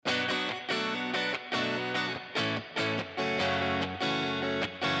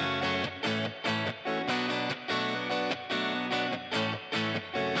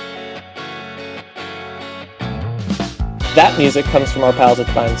That music comes from our pals at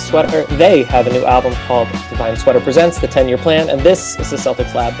Divine Sweater. They have a new album called Divine Sweater Presents the 10-Year Plan, and this is the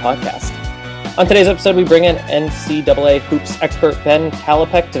Celtics Lab podcast. On today's episode, we bring in NCAA hoops expert Ben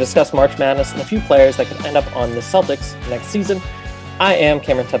Kaloupek to discuss March Madness and a few players that could end up on the Celtics next season. I am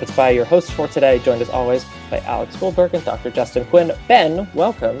Cameron Tebbets-By, your host for today, joined as always by Alex Goldberg and Dr. Justin Quinn. Ben,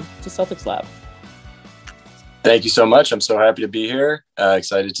 welcome to Celtics Lab. Thank you so much. I'm so happy to be here.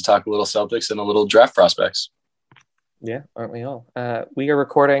 Excited to talk a little Celtics and a little draft prospects. Yeah, aren't we all? We are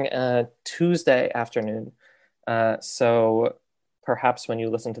recording Tuesday afternoon. So perhaps when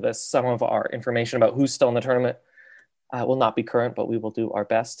you listen to this, some of our information about who's still in the tournament will not be current, but we will do our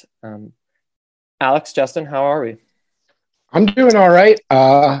best. Alex, Justin, how are we? I'm doing all right.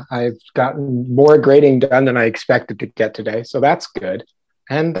 I've gotten more grading done than I expected to get today, so that's good.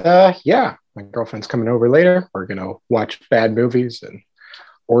 And yeah, my girlfriend's coming over later. We're going to watch bad movies and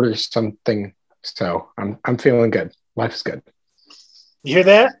order something. So I'm feeling good. Life is good. You hear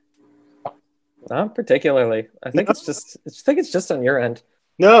that? Not particularly. I think it's just on your end.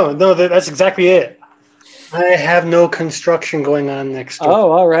 No, that's exactly it. I have no construction going on next door.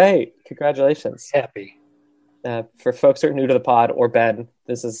 Oh, all right. Congratulations. Happy. For folks who are new to the pod or Ben,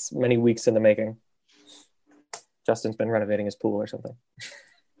 this is many weeks in the making. Justin's been renovating his pool or something.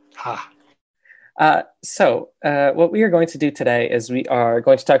 So what we are going to do today is we are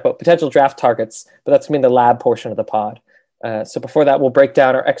going to talk about potential draft targets, but that's going to be the lab portion of the pod. So before that, we'll break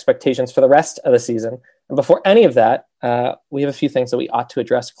down our expectations for the rest of the season. And before any of that, we have a few things that we ought to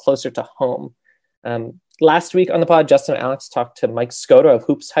address closer to home. Last week on the pod, Justin and Alex talked to Mike Scota of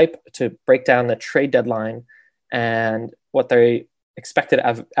Hoops Hype to break down the trade deadline and what they expected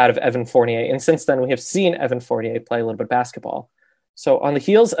out of Evan Fournier. And since then, we have seen Evan Fournier play a little bit of basketball. So on the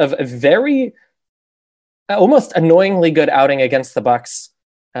heels of a very almost annoyingly good outing against the Bucks,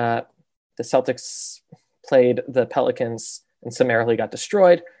 the Celtics played the Pelicans and summarily got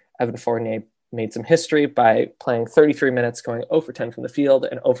destroyed. Evan Fournier made some history by playing 33 minutes, going 0 for 10 from the field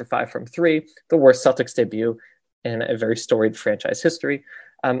and 0 for 5 from 3, the worst Celtics debut in a very storied franchise history.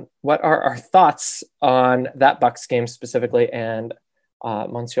 What are our thoughts on that Bucks game specifically and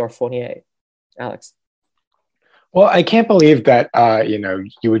Monsieur Fournier? Alex? Well, I can't believe that,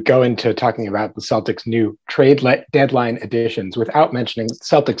 you would go into talking about the Celtics' new trade deadline additions without mentioning the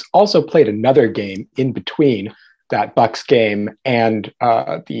Celtics also played another game in between that Bucks game and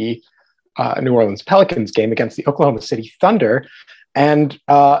the New Orleans Pelicans game against the Oklahoma City Thunder. And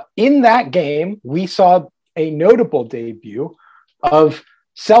in that game, we saw a notable debut of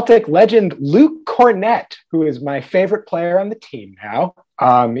Celtic legend Luke Kornet, who is my favorite player on the team now.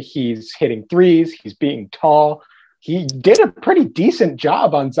 He's hitting threes. He's being tall. He did a pretty decent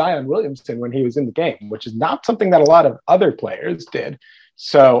job on Zion Williamson when he was in the game, which is not something that a lot of other players did.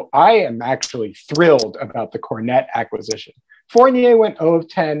 So I am actually thrilled about the Kornet acquisition. Fournier went 0 of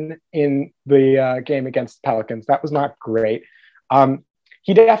 10 in the game against the Pelicans. That was not great.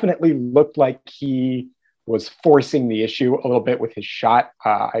 He definitely looked like he was forcing the issue a little bit with his shot.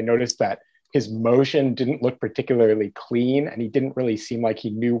 I noticed that his motion didn't look particularly clean, and he didn't really seem like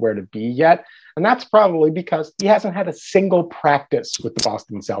he knew where to be yet. And that's probably because he hasn't had a single practice with the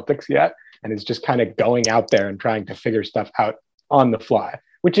Boston Celtics yet, and is just kind of going out there and trying to figure stuff out on the fly,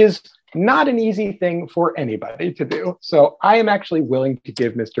 which is not an easy thing for anybody to do. So I am actually willing to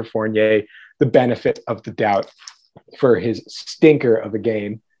give Mr. Fournier the benefit of the doubt for his stinker of a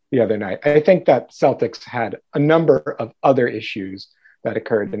game the other night. I think that Celtics had a number of other issues that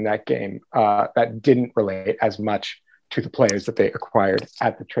occurred in that game that didn't relate as much to the players that they acquired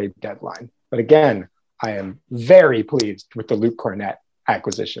at the trade deadline. But again, I am very pleased with the Luke Kornet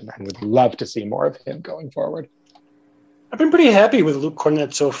acquisition and would love to see more of him going forward. I've been pretty happy with Luke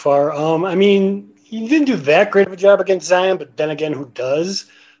Kornet so far. He didn't do that great of a job against Zion, but then again, who does?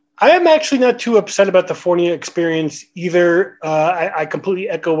 I am actually not too upset about the Fournier experience either. I completely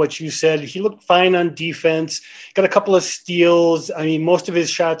echo what you said. He looked fine on defense, got a couple of steals. I mean, most of his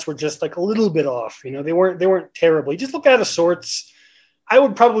shots were just like a little bit off. They weren't terrible. He just looked out of sorts. I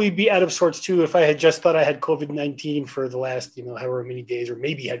would probably be out of sorts too if I had just thought I had COVID-19 for the last, however many days, or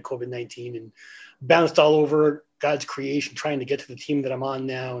maybe had COVID-19 and bounced all over God's creation, trying to get to the team that I'm on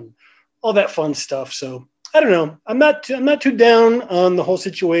now and all that fun stuff. So I don't know. I'm not too down on the whole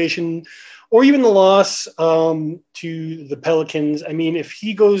situation or even the loss to the Pelicans. I mean, if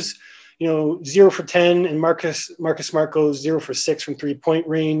he goes, 0 for 10 and Marcus Smart goes 0 for 6 from 3-point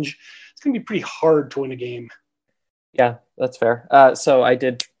range, it's going to be pretty hard to win a game. Yeah, that's fair. So I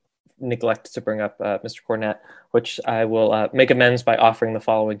did neglect to bring up Mr. Kornet, which I will make amends by offering the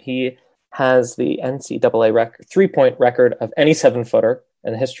following. He has the NCAA 3-point record of any 7-footer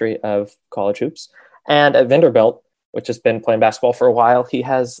in the history of college hoops. And at Vanderbilt, which has been playing basketball for a while, he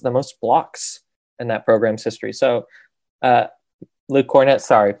has the most blocks in that program's history. So Luke Cornett,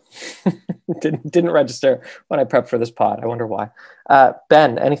 sorry, didn't register when I prepped for this pod. I wonder why.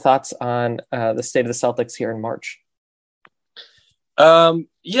 Ben, any thoughts on the state of the Celtics here in March?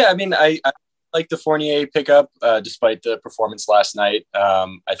 Yeah, I mean, I like the Fournier pickup despite the performance last night.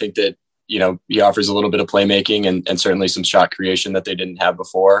 I think that, he offers a little bit of playmaking and certainly some shot creation that they didn't have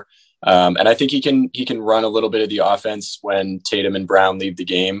before. And I think he can run a little bit of the offense when Tatum and Brown leave the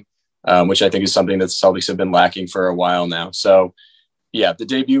game, which I think is something that the Celtics have been lacking for a while now. So, yeah, the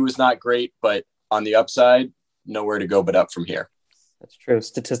debut was not great, but on the upside, nowhere to go but up from here. That's true.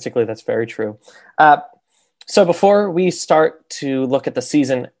 Statistically, that's very true. So before we start to look at the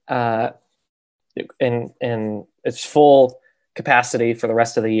season in its full capacity for the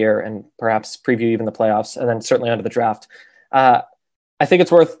rest of the year and perhaps preview even the playoffs and then certainly onto the draft, I think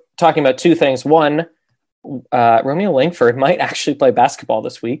it's worth talking about two things. One, Romeo Langford might actually play basketball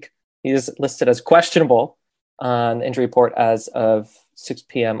this week. He is listed as questionable on the injury report as of 6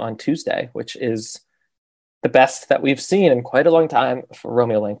 p.m. on Tuesday, which is the best that we've seen in quite a long time for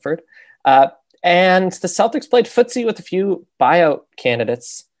Romeo Langford. And the Celtics played footsie with a few buyout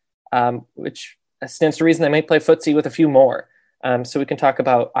candidates, which stands to reason they may play footsie with a few more. So we can talk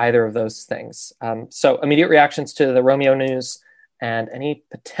about either of those things. So immediate reactions to the Romeo news and any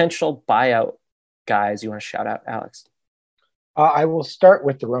potential buyout guys you want to shout out, Alex. I will start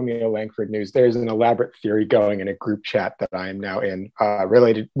with the Romeo Langford news. There's an elaborate theory going in a group chat that I am now in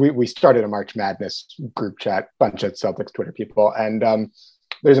related. We started a March Madness group chat, bunch of Celtics Twitter people. And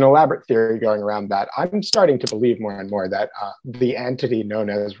there's an elaborate theory going around that I'm starting to believe more and more that the entity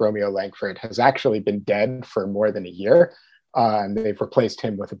known as Romeo Langford has actually been dead for more than a year. And they've replaced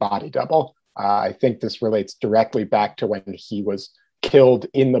him with a body double. I think this relates directly back to when he was killed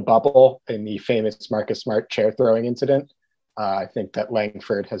in the bubble in the famous Marcus Smart chair throwing incident. I think that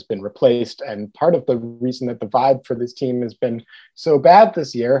Langford has been replaced. And part of the reason that the vibe for this team has been so bad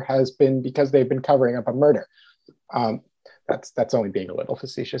this year has been because they've been covering up a murder. That's only being a little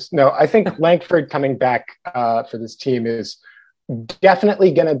facetious. No, I think Langford coming back for this team is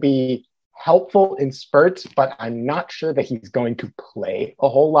definitely going to be helpful in spurts, but I'm not sure that he's going to play a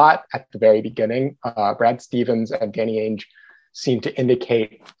whole lot at the very beginning. Brad Stevens and Danny Ainge seem to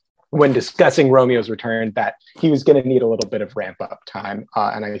indicate when discussing Romeo's return that he was going to need a little bit of ramp up time.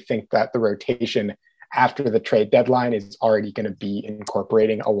 And I think that the rotation after the trade deadline is already going to be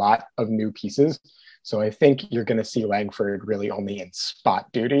incorporating a lot of new pieces. So I think you're going to see Langford really only in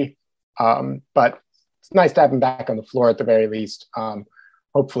spot duty. But it's nice to have him back on the floor at the very least.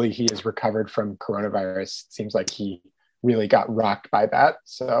 Hopefully he is recovered from coronavirus. It seems like he really got rocked by that.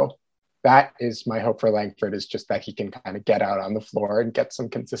 So that is my hope for Langford, is just that he can kind of get out on the floor and get some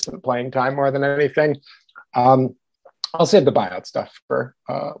consistent playing time more than anything. I'll save the buyout stuff for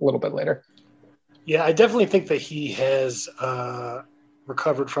a little bit later. Yeah, I definitely think that he has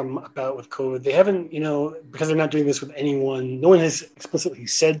recovered from a bout with COVID. They haven't, because they're not doing this with anyone. No one has explicitly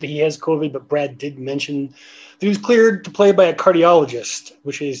said that he has COVID, but Brad did mention that he was cleared to play by a cardiologist,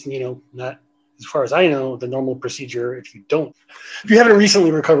 which is, not, as far as I know, the normal procedure if you haven't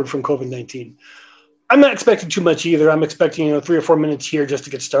recently recovered from COVID-19. I'm not expecting too much either. I'm expecting, 3 or 4 minutes here just to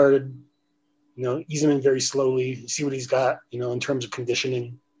get started, ease him in very slowly, see what he's got, in terms of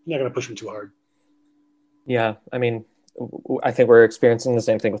conditioning. You're not going to push him too hard. Yeah, I mean, I think we're experiencing the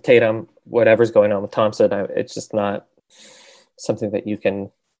same thing with Tatum. Whatever's going on with Thompson, it's just not something that you can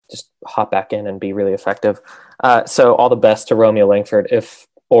just hop back in and be really effective. So all the best to Romeo Langford,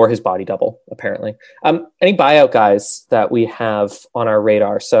 or his body double, apparently. Any buyout guys that we have on our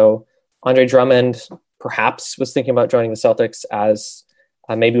radar? So Andre Drummond perhaps was thinking about joining the Celtics, as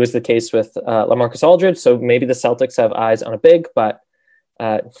maybe was the case with LaMarcus Aldridge. So maybe the Celtics have eyes on a big, but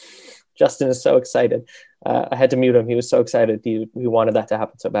Justin is so excited. I had to mute him. He was so excited. He wanted that to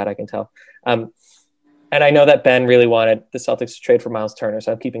happen so bad, I can tell. And I know that Ben really wanted the Celtics to trade for Miles Turner,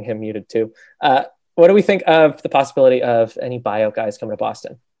 so I'm keeping him muted too. What do we think of the possibility of any buyout guys coming to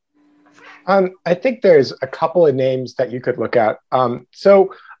Boston? I think there's a couple of names that you could look at.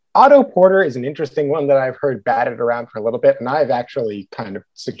 So Otto Porter is an interesting one that I've heard batted around for a little bit, and I've actually kind of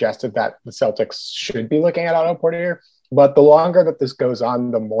suggested that the Celtics should be looking at Otto Porter here. But the longer that this goes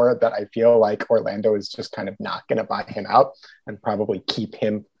on, the more that I feel like Orlando is just kind of not going to buy him out and probably keep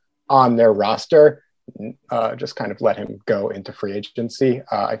him on their roster, just kind of let him go into free agency.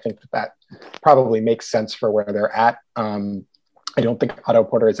 I think that probably makes sense for where they're at. I don't think Otto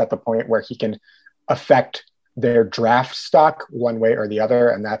Porter is at the point where he can affect their draft stock one way or the other,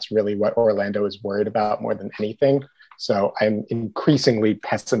 and that's really what Orlando is worried about more than anything. So I'm increasingly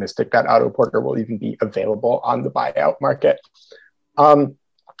pessimistic that Otto Porter will even be available on the buyout market.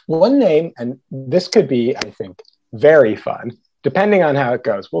 One name, and this could be, I think, very fun, depending on how it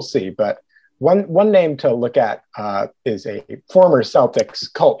goes. We'll see. But one name to look at is a former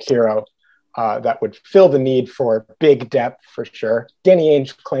Celtics cult hero that would fill the need for big depth for sure. Danny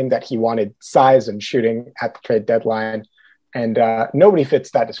Ainge claimed that he wanted size and shooting at the trade deadline, and nobody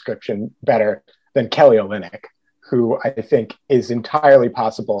fits that description better than Kelly Olynyk, who I think is entirely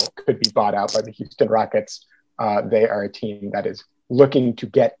possible could be bought out by the Houston Rockets. They are a team that is looking to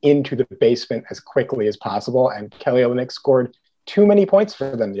get into the basement as quickly as possible, and Kelly Olynyk scored too many points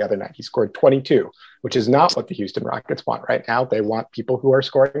for them the other night. He scored 22, which is not what the Houston Rockets want right now. They want people who are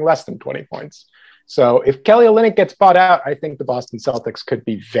scoring less than 20 points. So if Kelly Olynyk gets bought out, I think the Boston Celtics could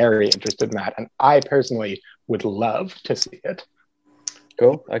be very interested in that. And I personally would love to see it.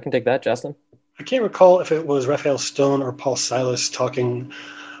 Cool. I can take that, Justin. I can't recall if it was Raphael Stone or Paul Silas talking,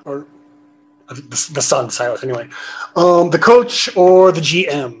 or the son, Silas anyway, the coach or the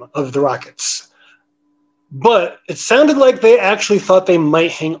GM of the Rockets. But it sounded like they actually thought they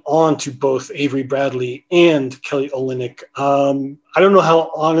might hang on to both Avery Bradley and Kelly Olynyk. I don't know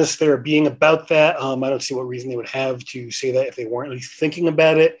how honest they're being about that. I don't see what reason they would have to say that if they weren't at least thinking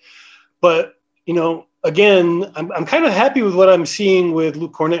about it. But, again, I'm kind of happy with what I'm seeing with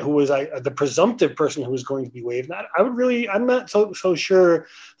Luke Cornett, who was the presumptive person who was going to be waived. I'm not so sure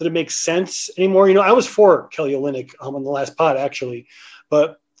that it makes sense anymore. I was for Kelly Olynyk on the last pod, actually.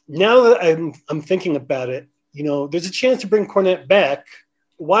 But now that I'm thinking about it, there's a chance to bring Cornette back.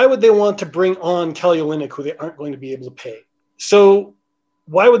 Why would they want to bring on Kelly Olynyk, who they aren't going to be able to pay? So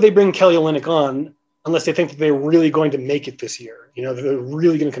why would they bring Kelly Olynyk on unless they think that they're really going to make it this year? That they're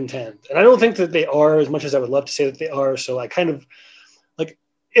really going to contend. And I don't think that they are, as much as I would love to say that they are. So I kind of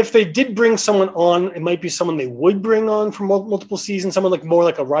if they did bring someone on, it might be someone they would bring on for multiple seasons, someone more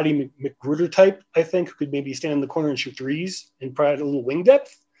like a Roddy McGruder type, I think, who could maybe stand in the corner and shoot threes and provide a little wing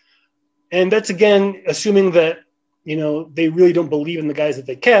depth. And that's, again, assuming that, they really don't believe in the guys that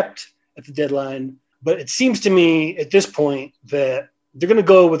they kept at the deadline. But it seems to me at this point that they're going to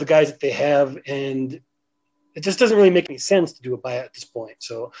go with the guys that they have, and it just doesn't really make any sense to do a buyout at this point.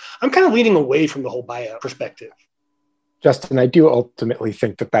 So I'm kind of leaning away from the whole buyout perspective. Justin, I do ultimately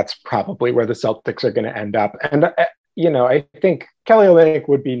think that that's probably where the Celtics are going to end up. And, I think Kelly Olynyk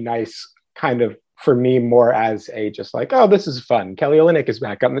would be nice kind of for me more as a just this is fun. Kelly Olynyk is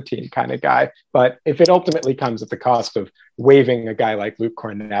back on the team kind of guy. But if it ultimately comes at the cost of waiving a guy like Luke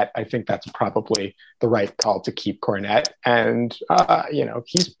Cornett, I think that's probably the right call to keep Cornett. And,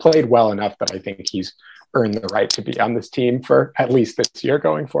 he's played well enough that I think he's earned the right to be on this team for at least this year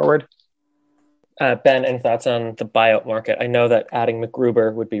going forward. Ben, any thoughts on the buyout market? I know that adding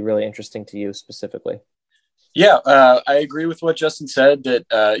McGruber would be really interesting to you specifically. Yeah, I agree with what Justin said that,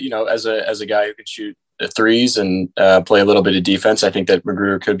 as a guy who can shoot threes and play a little bit of defense, I think that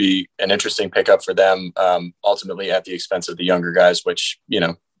McGruber could be an interesting pickup for them, ultimately at the expense of the younger guys, which,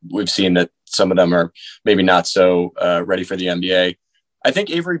 we've seen that some of them are maybe not so ready for the NBA. I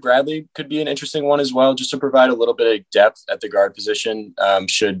think Avery Bradley could be an interesting one as well, just to provide a little bit of depth at the guard position.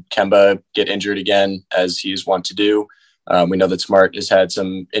 Should Kemba get injured again, as he's wont to do. We know that Smart has had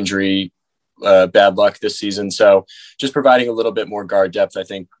some injury bad luck this season. So just providing a little bit more guard depth, I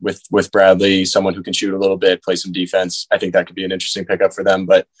think with Bradley, someone who can shoot a little bit, play some defense, I think that could be an interesting pickup for them.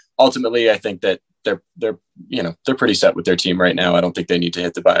 But ultimately, I think that they're pretty set with their team right now. I don't think they need to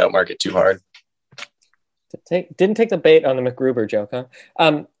hit the buyout market too hard. Didn't take the bait on the McGruber joke, huh?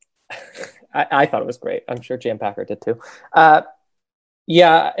 I thought it was great. I'm sure Jan Packer did too.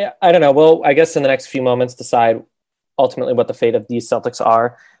 Yeah, I don't know. Well, I guess in the next few moments, decide ultimately what the fate of these Celtics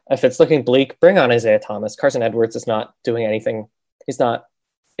are. If it's looking bleak, bring on Isaiah Thomas. Carson Edwards is not doing anything. He's not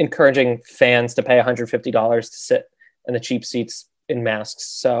encouraging fans to pay $150 to sit in the cheap seats in masks.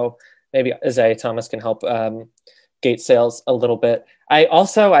 So maybe Isaiah Thomas can help gate sales a little bit. I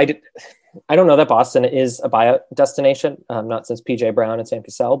don't know that Boston is a buyout destination, not since PJ Brown and Sam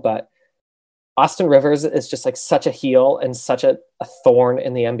Cassell, but Austin Rivers is just such a heel and such a thorn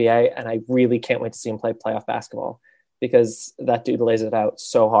in the NBA. And I really can't wait to see him play playoff basketball because that dude lays it out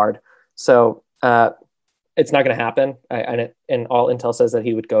so hard. So it's not going to happen. And all intel says that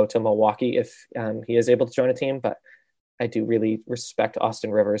he would go to Milwaukee if he is able to join a team. But I do really respect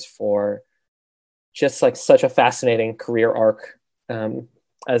Austin Rivers for just such a fascinating career arc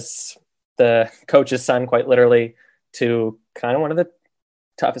as the coach's son, quite literally, to kind of one of the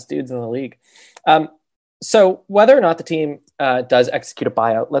toughest dudes in the league. So whether or not the team does execute a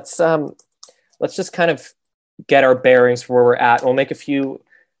buyout, let's just kind of get our bearings for where we're at. We'll make a few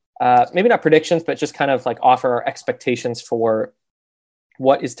maybe not predictions, but just kind of like offer our expectations for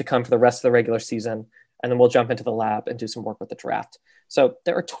what is to come for the rest of the regular season. And then we'll jump into the lab and do some work with the draft. So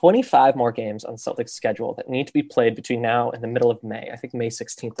there are 25 more games on the Celtics schedule that need to be played between now and the middle of May. I think May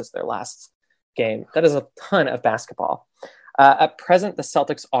 16th is their last game. That is a ton of basketball. At present, the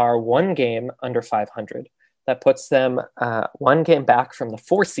Celtics are one game under 500. That puts them one game back from the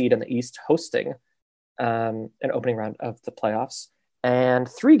 4 seed in the East hosting an opening round of the playoffs, and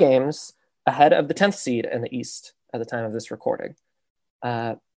 3 games ahead of the 10th seed in the East at the time of this recording.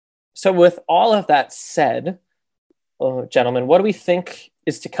 So with all of that said, gentlemen, what do we think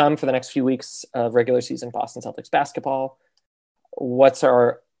is to come for the next few weeks of regular season Boston Celtics basketball? What's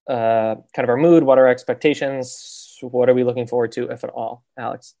our kind of our mood? What are our expectations? What are we looking forward to, if at all?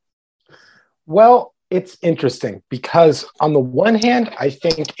 Alex? Well, it's interesting because on the one hand, I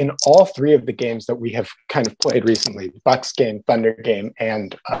think in all 3 of the games that we have kind of played recently, the Bucks game, Thunder game,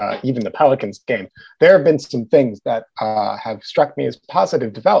 and even the Pelicans game, there have been some things that have struck me as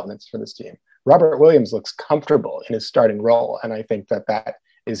positive developments for this team. Robert Williams looks comfortable in his starting role, and I think that that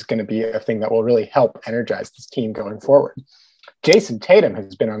is going to be a thing that will really help energize this team going forward. Jason Tatum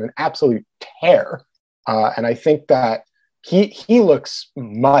has been on an absolute tear, and I think that he looks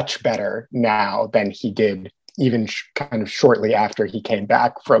much better now than he did even kind of shortly after he came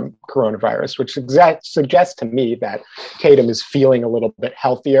back from coronavirus, which suggests to me that Tatum is feeling a little bit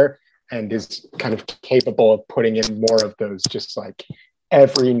healthier and is kind of capable of putting in more of those just like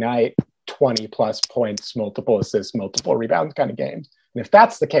every night 20 plus points, multiple assists, multiple rebounds kind of games. And if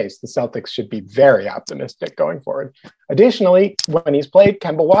that's the case, the Celtics should be very optimistic going forward. Additionally, when he's played,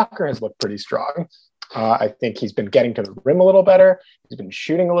 Kemba Walker has looked pretty strong. I think he's been getting to the rim a little better. He's been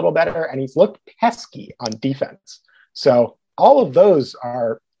shooting a little better, and he's looked pesky on defense. So all of those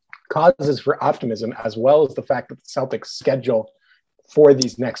are causes for optimism, as well as the fact that the Celtics schedule for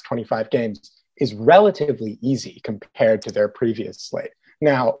these next 25 games is relatively easy compared to their previous slate.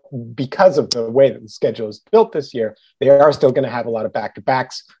 Now, because of the way that the schedule is built this year, they are still going to have a lot of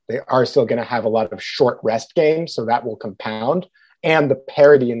back-to-backs. They are still going to have a lot of short rest games, so that will compound. And the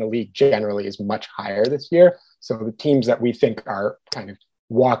parity in the league generally is much higher this year. So the teams that we think are kind of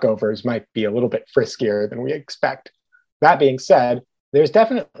walkovers might be a little bit friskier than we expect. That being said, there's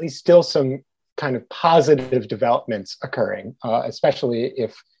definitely still some kind of positive developments occurring, especially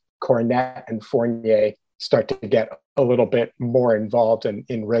if Cornet and Fournier start to get a little bit more involved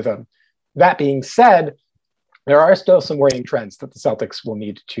in rhythm. That being said, there are still some worrying trends that the Celtics will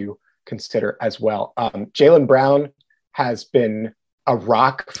need to consider as well. Jaylen Brown has been a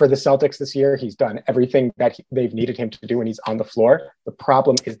rock for the Celtics this year. He's done everything that they've needed him to do when he's on the floor. The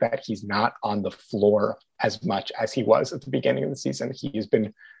problem is that he's not on the floor as much as he was at the beginning of the season. He's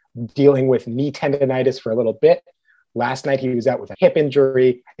been dealing with knee tendonitis for a little bit. Last night, he was out with a hip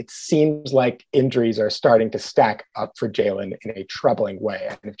injury. It seems like injuries are starting to stack up for Jaylen in a troubling way.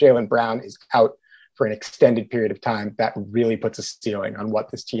 And if Jaylen Brown is out for an extended period of time, that really puts a ceiling on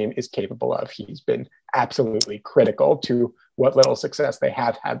what this team is capable of. He's been absolutely critical to what little success they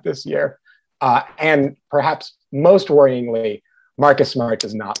have had this year. And perhaps most worryingly, Marcus Smart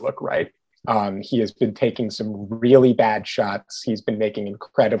does not look right. He has been taking some really bad shots. He's been making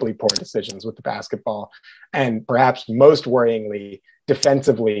incredibly poor decisions with the basketball. And perhaps most worryingly,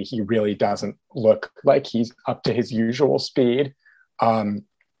 defensively, he really doesn't look like he's up to his usual speed.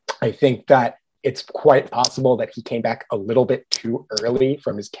 I think that it's quite possible that he came back a little bit too early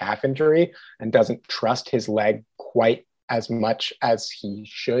from his calf injury and doesn't trust his leg quite as much as he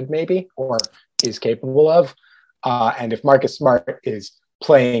should maybe, or is capable of. And if Marcus Smart is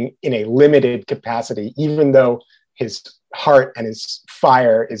playing in a limited capacity, even though his heart and his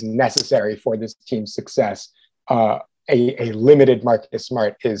fire is necessary for this team's success, a limited Marcus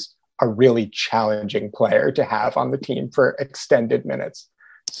Smart is a really challenging player to have on the team for extended minutes.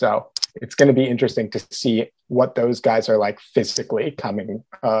 So it's going to be interesting to see what those guys are like physically coming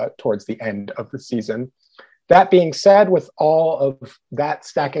towards the end of the season. That being said, with all of that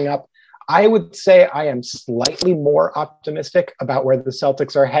stacking up, I would say I am slightly more optimistic about where the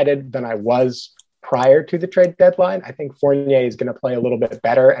Celtics are headed than I was prior to the trade deadline. I think Fournier is going to play a little bit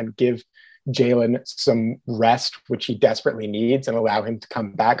better and give Jaylen some rest, which he desperately needs, and allow him to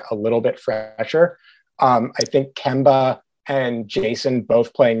come back a little bit fresher. I think Kemba and Jason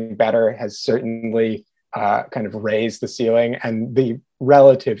both playing better has certainly kind of raised the ceiling, and the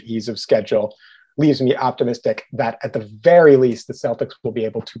relative ease of schedule leaves me optimistic that at the very least, the Celtics will be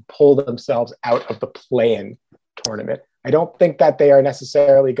able to pull themselves out of the play-in tournament. I don't think that they are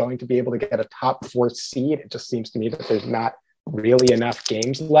necessarily going to be able to get a top 4 seed. It just seems to me that there's not really enough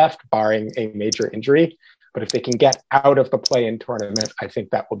games left, barring a major injury. But if they can get out of the play-in tournament, I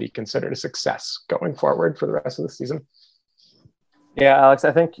think that will be considered a success going forward for the rest of the season. Yeah, Alex,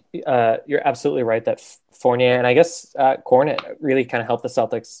 I think you're absolutely right that Fournier and I guess Cornet really kind of helped the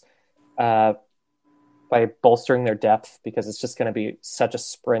Celtics by bolstering their depth, because it's just going to be such a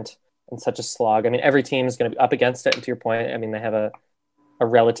sprint and such a slog. I mean, every team is going to be up against it. And to your point, I mean, they have a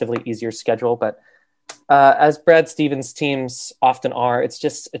relatively easier schedule, but as Brad Stevens' teams often are, it's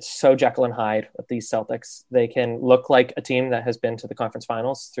so Jekyll and Hyde with these Celtics. They can look like a team that has been to the conference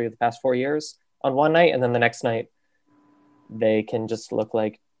finals 3 of the past 4 years on one night, and then the next night they can just look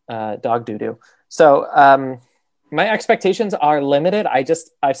like dog doo-doo. So my expectations are limited.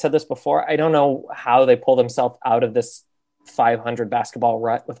 I've said this before. I don't know how they pull themselves out of this 500 basketball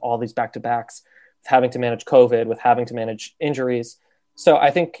rut with all these back-to-backs, with having to manage COVID, with having to manage injuries. So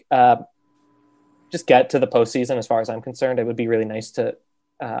I think just get to the postseason. As far as I'm concerned, it would be really nice to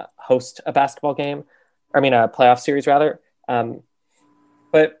host a basketball game. I mean, a playoff series rather.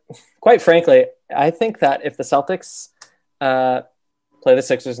 But quite frankly, I think that if the Celtics play the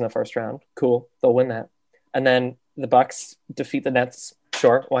Sixers in the first round, cool, they'll win that. And then the Bucks defeat the Nets,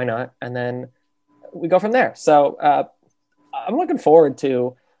 sure, why not? And then we go from there. So I'm looking forward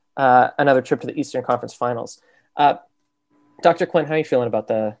to another trip to the Eastern Conference Finals. Dr. Quinn, how are you feeling about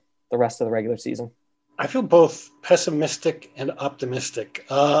the rest of the regular season? I feel both pessimistic and optimistic.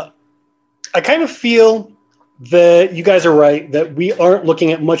 I kind of feel that you guys are right, that we aren't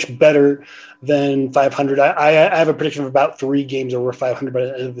looking at much better than 500. I have a prediction of about 3 games over 500 by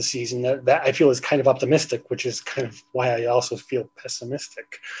the end of the season. That I feel is kind of optimistic, which is kind of why I also feel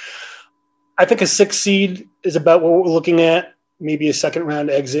pessimistic. I think a 6 seed is about what we're looking at, maybe a second round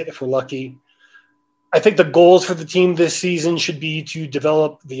exit if we're lucky. I think the goals for the team this season should be to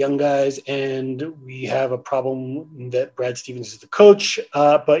develop the young guys, and we have a problem that Brad Stevens is the coach,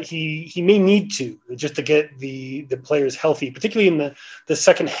 but he may need to, just to get the players healthy, particularly in the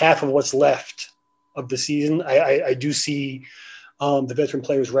second half of what's left of the season. I do see the veteran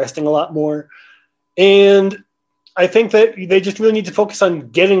players resting a lot more. And I think that they just really need to focus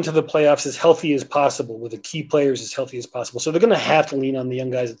on getting to the playoffs as healthy as possible, with the key players as healthy as possible. So they're going to have to lean on the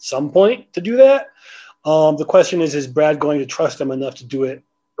young guys at some point to do that. The question is Brad going to trust them enough to do it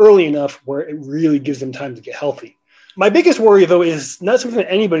early enough where it really gives them time to get healthy? My biggest worry, though, is not something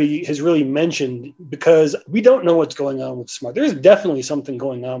that anybody has really mentioned, because we don't know what's going on with Smart. There's definitely something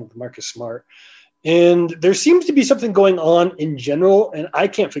going on with Marcus Smart. And there seems to be something going on in general, and I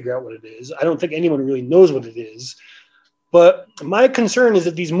can't figure out what it is. I don't think anyone really knows what it is. But my concern is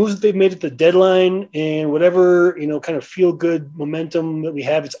that these moves that they've made at the deadline and whatever, kind of feel-good momentum that we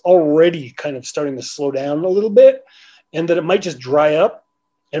have, it's already kind of starting to slow down a little bit, and that it might just dry up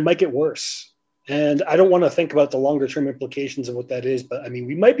and it might get worse. And I don't want to think about the longer-term implications of what that is, but, I mean,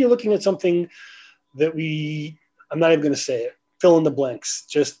 we might be looking at something that I'm not even going to say it, fill in the blanks.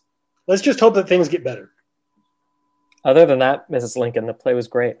 Let's just hope that things get better. Other than that, Mrs. Lincoln, the play was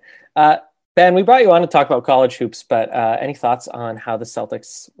great. Ben, we brought you on to talk about college hoops, but any thoughts on how the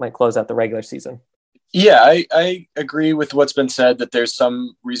Celtics might close out the regular season? Yeah, I agree with what's been said, that there's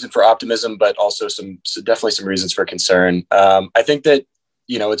some reason for optimism, but also definitely some reasons for concern. I think that,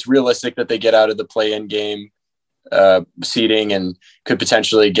 it's realistic that they get out of the play-in game seeding and could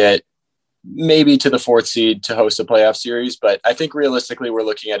potentially get maybe to the 4th seed to host a playoff series. But I think realistically, we're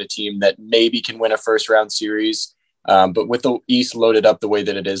looking at a team that maybe can win a first round series. But with the East loaded up the way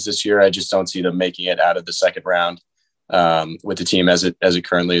that it is this year, I just don't see them making it out of the second round with the team as it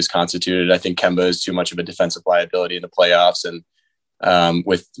currently is constituted. I think Kemba is too much of a defensive liability in the playoffs, and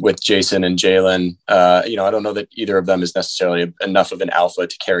with Jason and Jalen, I don't know that either of them is necessarily enough of an alpha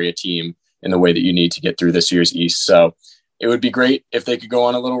to carry a team in the way that you need to get through this year's East. So it would be great if they could go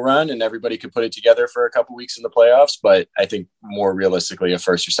on a little run and everybody could put it together for a couple weeks in the playoffs. But I think more realistically, a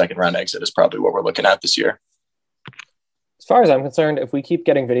first or second round exit is probably what we're looking at this year. As far as I'm concerned, if we keep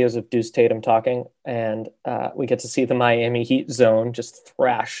getting videos of Deuce Tatum talking and we get to see the Miami Heat zone just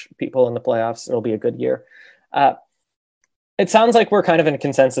thrash people in the playoffs, it'll be a good year. It sounds like we're kind of in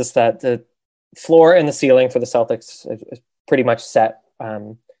consensus that the floor and the ceiling for the Celtics is pretty much set.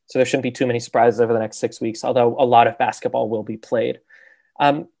 So there shouldn't be too many surprises over the next 6 weeks, although a lot of basketball will be played.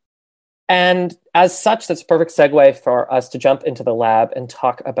 And as such, that's a perfect segue for us to jump into the lab and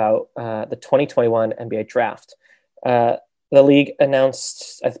talk about the 2021 NBA draft. The league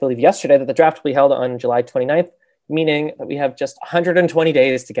announced, I believe yesterday, that the draft will be held on July 29th, meaning that we have just 120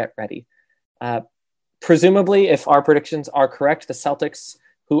 days to get ready. Presumably, if our predictions are correct, the Celtics,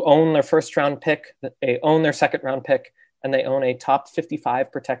 who own their first round pick, they own their second round pick, and they own a top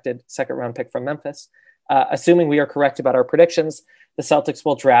 55 protected second round pick from Memphis. Assuming we are correct about our predictions, the Celtics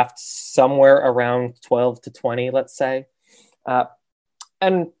will draft somewhere around 12 to 20, let's say.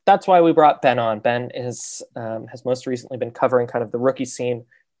 And that's why we brought Ben on. Ben has most recently been covering kind of the rookie scene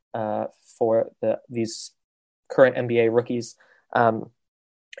for these current NBA rookies.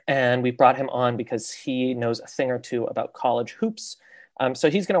 And we brought him on because he knows a thing or two about college hoops. So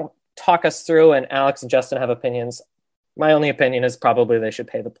he's going to talk us through, and Alex and Justin have opinions. My only opinion is probably they should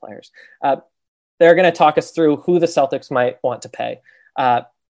pay the players. They're going to talk us through who the Celtics might want to pay.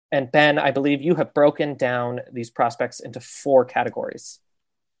 And Ben, I believe you have broken down these prospects into 4 categories.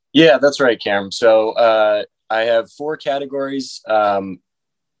 Yeah, that's right, Cam. So I have 4 categories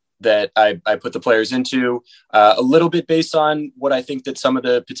that I put the players into, a little bit based on what I think that some of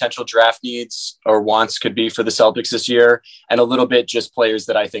the potential draft needs or wants could be for the Celtics this year, and a little bit just players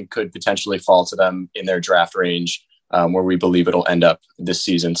that I think could potentially fall to them in their draft range, where we believe it'll end up this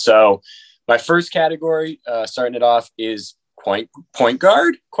season. So my first category, starting it off, is point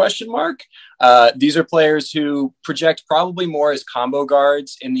guard ? These are players who project probably more as combo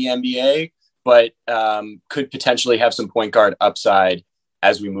guards in the NBA, but could potentially have some point guard upside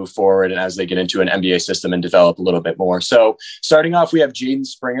as we move forward and as they get into an NBA system and develop a little bit more. So starting off, we have Jaden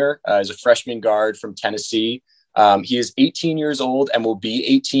Springer as a freshman guard from Tennessee. He is 18 years old and will be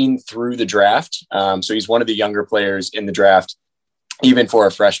 18 through the draft. So he's one of the younger players in the draft, even for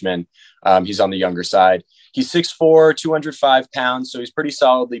a freshman. He's on the younger side. He's 6'4", 205 pounds, so he's pretty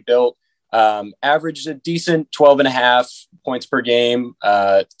solidly built. Averaged a decent 12.5 points per game,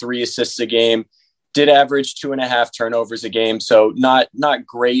 3 assists a game. Did average 2.5 turnovers a game, so not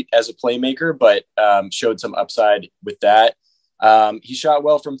great as a playmaker, but showed some upside with that. He shot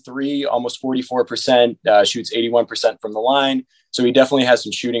well from 3, almost 44%, shoots 81% from the line, so he definitely has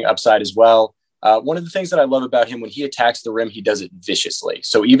some shooting upside as well. One of the things that I love about him, when he attacks the rim, he does it viciously.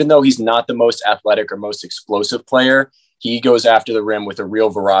 So even though he's not the most athletic or most explosive player, he goes after the rim with a real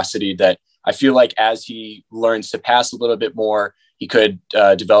veracity that I feel like as he learns to pass a little bit more, he could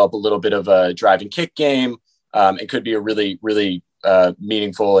develop a little bit of a drive and kick game, and could be a really, really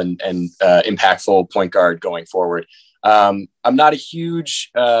meaningful and impactful point guard going forward. I'm not a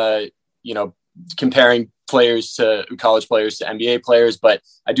huge, comparing players to college players to NBA players, but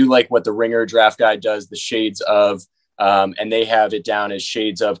I do like what the Ringer draft guide does, the shades of, and they have it down as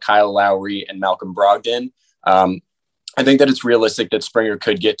shades of Kyle Lowry and Malcolm Brogdon. I think that it's realistic that Springer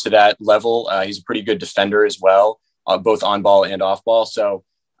could get to that level. He's a pretty good defender as well, both on ball and off ball. So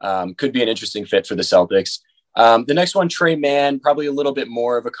could be an interesting fit for the Celtics. The next one, Trey Mann, probably a little bit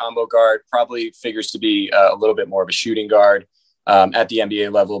more of a combo guard, probably figures to be a little bit more of a shooting guard at the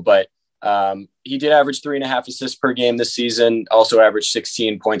NBA level, but he did average 3.5 assists per game this season, also averaged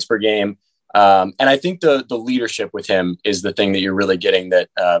 16 points per game. And I think the leadership with him is the thing that you're really getting that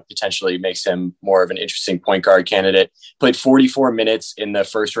potentially makes him more of an interesting point guard candidate. Played 44 minutes in the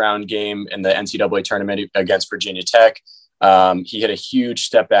first round game in the NCAA tournament against Virginia Tech. He hit a huge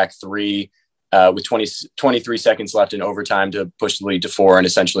step back 3 with 23 seconds left in overtime to push the lead to 4 and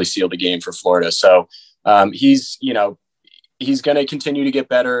essentially seal the game for Florida. So he's going to continue to get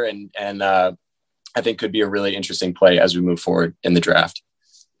better and I think could be a really interesting play as we move forward in the draft.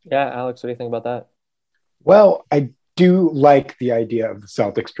 Yeah, Alex, what do you think about that? Well, I do like the idea of the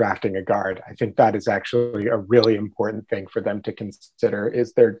Celtics drafting a guard. I think that is actually a really important thing for them to consider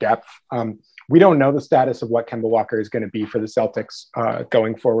is their depth. We don't know the status of what Kemba Walker is going to be for the Celtics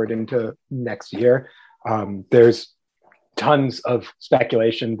going forward into next year. There's tons of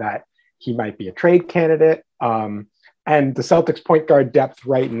speculation that he might be a trade candidate. And the Celtics point guard depth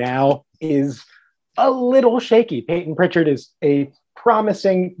right now is a little shaky. Peyton Pritchard is a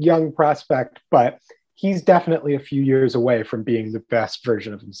promising young prospect, but he's definitely a few years away from being the best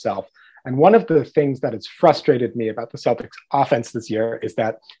version of himself. And one of the things that has frustrated me about the Celtics offense this year is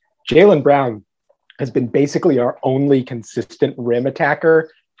that Jaylen Brown has been basically our only consistent rim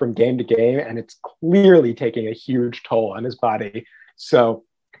attacker from game to game, and it's clearly taking a huge toll on his body. So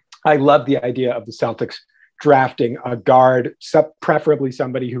I love the idea of the Celtics drafting a guard, preferably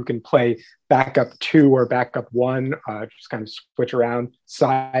somebody who can play backup 2 or backup 1, just kind of switch around.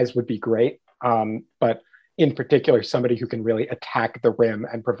 Size would be great. But in particular, somebody who can really attack the rim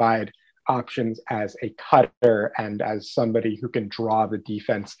and provide options as a cutter and as somebody who can draw the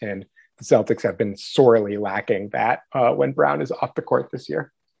defense in. The Celtics have been sorely lacking that when Brown is off the court this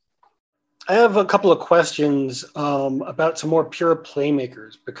year. I have a couple of questions about some more pure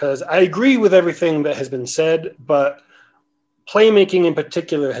playmakers, because I agree with everything that has been said, but playmaking in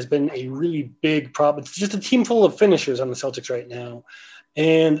particular has been a really big problem. It's just a team full of finishers on the Celtics right now.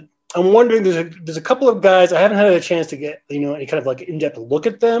 And I'm wondering, there's a couple of guys, I haven't had a chance to get, any kind of like in-depth look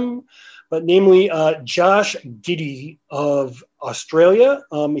at them, but namely Josh Giddey of Australia.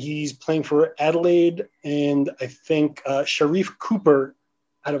 He's playing for Adelaide, and I think Sharif Cooper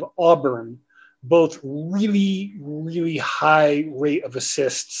out of Auburn. Both really, really high rate of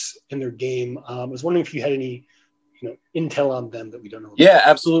assists in their game. I was wondering if you had any intel on them that we don't know about. Yeah,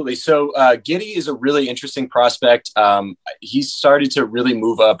 absolutely. So Giddey is a really interesting prospect. He's started to really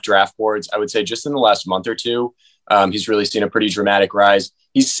move up draft boards, I would say, just in the last month or two. He's really seen a pretty dramatic rise.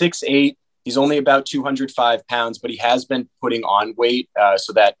 He's 6'8". He's only about 205 pounds, but he has been putting on weight,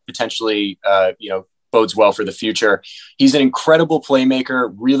 so that potentially, bodes well for the future. He's an incredible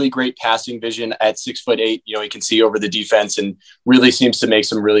playmaker, really great passing vision at 6'8". He can see over the defense and really seems to make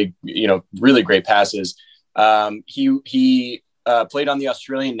some really great passes. He played on the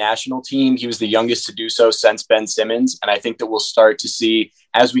Australian national team. He was the youngest to do so since Ben Simmons. And I think that we'll start to see,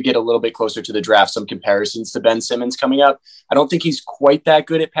 as we get a little bit closer to the draft, some comparisons to Ben Simmons coming up. I don't think he's quite that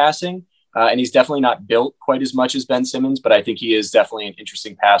good at passing. And he's definitely not built quite as much as Ben Simmons, but I think he is definitely an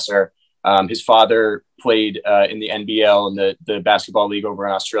interesting passer. His father played in the NBL and the basketball league over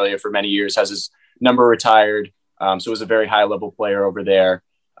in Australia for many years, has his number retired. So was a very high level player over there.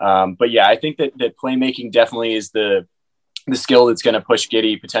 But yeah, I think that playmaking definitely is the skill that's going to push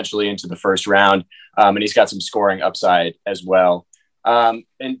Giddey potentially into the first round. And he's got some scoring upside as well. And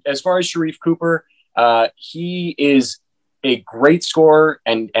as far as Sharif Cooper, he is a great scorer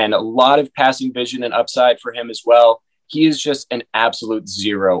and a lot of passing vision and upside for him as well. He is just an absolute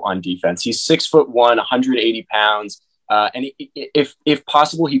zero on defense. He's 6'1", 180 pounds. And if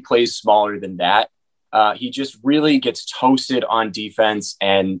possible, he plays smaller than that. He just really gets toasted on defense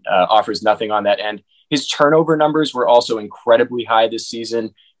and offers nothing on that end. His turnover numbers were also incredibly high this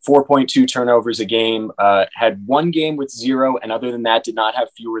season. 4.2 turnovers a game, had one game with 0. And other than that, did not have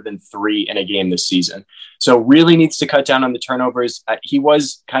fewer than 3 in a game this season. So really needs to cut down on the turnovers. He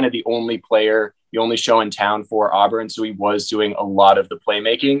was kind of the only player, the only show in town for Auburn. So he was doing a lot of the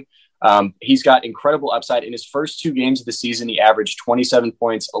playmaking. He's got incredible upside. In his first 2 games of the season, he averaged 27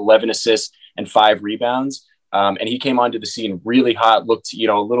 points, 11 assists, and 5 rebounds. And he came onto the scene really hot, looked,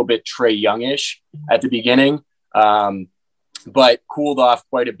 a little bit Trae Youngish at the beginning, but cooled off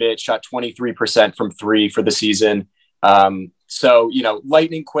quite a bit, shot 23% from 3 for the season. So,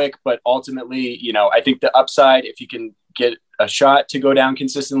 lightning quick, but ultimately, I think the upside, if you can get a shot to go down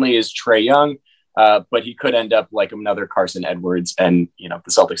consistently, is Trae Young. But he could end up like another Carson Edwards, and the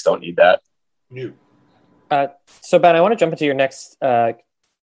Celtics don't need that. So Ben, I want to jump into your next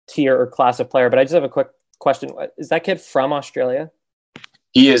tier or class of player, but I just have a quick question. Is that kid from Australia?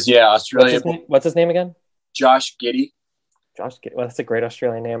 He is, yeah, Australia. What's his name again? Josh Giddey. Josh Giddey. Well, that's a great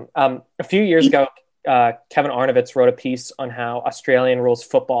Australian name. A few years ago, Kevin Arnovitz wrote a piece on how Australian rules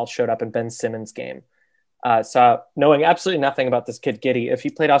football showed up in Ben Simmons' game. So knowing absolutely nothing about this kid Giddey, if he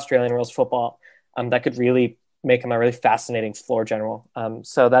played Australian rules football, that could really make him a really fascinating floor general.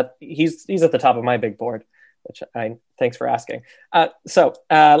 So that he's at the top of my big board, which thanks for asking. So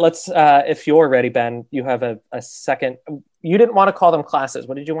let's, if you're ready, Ben, you have a second. You didn't want to call them classes.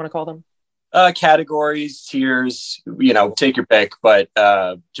 What did you want to call them? Categories, tiers, take your pick, but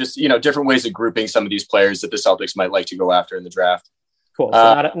just, different ways of grouping some of these players that the Celtics might like to go after in the draft. Cool.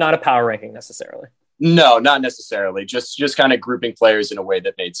 So not a power ranking necessarily. No, not necessarily. Just kind of grouping players in a way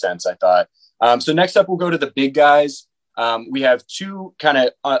that made sense, I thought. So next up, we'll go to the big guys. We have 2 kind of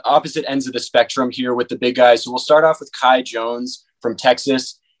opposite ends of the spectrum here with the big guys. So we'll start off with Kai Jones from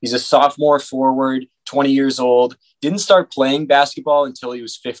Texas. He's a sophomore forward, 20 years old. Didn't start playing basketball until he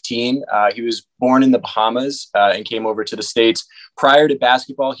was 15. He was born in the Bahamas and came over to the States. Prior to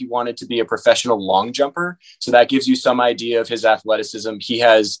basketball, he wanted to be a professional long jumper. So that gives you some idea of his athleticism. He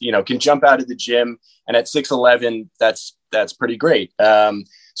has, can jump out of the gym, and at 6'11", that's pretty great.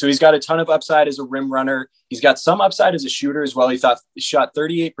 So he's got a ton of upside as a rim runner. He's got some upside as a shooter as well. He shot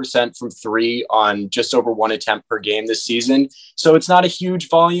 38% from 3 on just over 1 attempt per game this season. So it's not a huge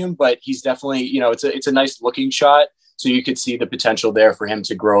volume, but he's definitely, it's a nice looking shot. So you could see the potential there for him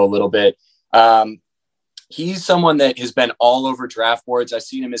to grow a little bit. He's someone that has been all over draft boards. I've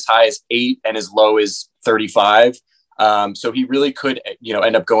seen him as high as 8 and as low as 35. So he really could,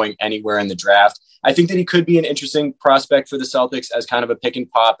 end up going anywhere in the draft. I think that he could be an interesting prospect for the Celtics as kind of a pick and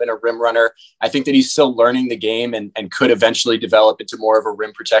pop and a rim runner. I think that he's still learning the game and could eventually develop into more of a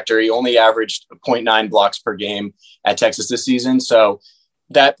rim protector. He only averaged 0.9 blocks per game at Texas this season. So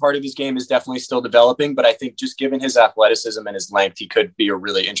that part of his game is definitely still developing, but I think just given his athleticism and his length, he could be a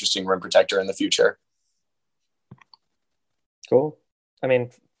really interesting rim protector in the future. Cool. I mean,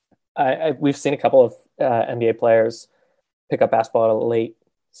 we've seen a couple of NBA players pick up basketball at a late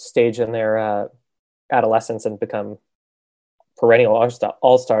stage in their adolescence and become perennial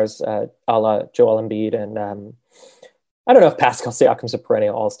all-stars, a la Joel Embiid. And I don't know if Pascal Siakam's a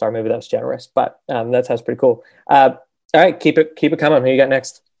perennial all-star. Maybe that was generous, but that sounds pretty cool. All right, keep it coming. Who you got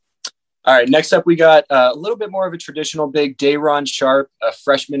next? All right, next up, we got a little bit more of a traditional big, Day'Ron Sharpe, a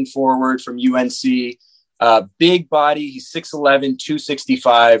freshman forward from UNC. Big body, he's 6'11",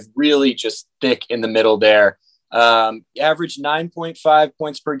 265, really just thick in the middle there. Averaged 9.5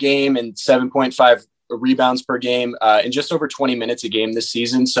 points per game and 7.5 rebounds per game in just over 20 minutes a game this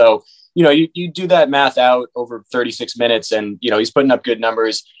season. So, you do that math out over 36 minutes and, he's putting up good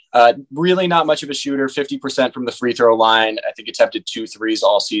numbers. Really not much of a shooter, 50% from the free throw line. I think attempted 2 threes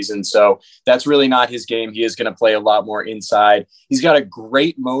all season. So that's really not his game. He is going to play a lot more inside. He's got a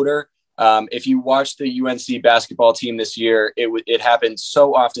great motor. If you watch the UNC basketball team this year, it happened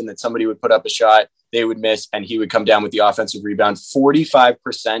so often that somebody would put up a shot, they would miss, and he would come down with the offensive rebound.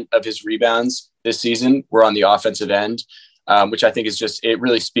 45% of his rebounds this season were on the offensive end, which I think is it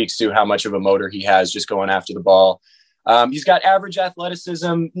really speaks to how much of a motor he has just going after the ball. He's got average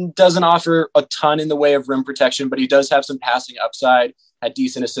athleticism, doesn't offer a ton in the way of rim protection, but he does have some passing upside, had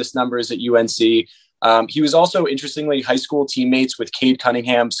decent assist numbers at UNC. He was also, interestingly, high school teammates with Cade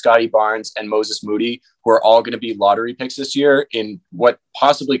Cunningham, Scotty Barnes, and Moses Moody, who are all going to be lottery picks this year in what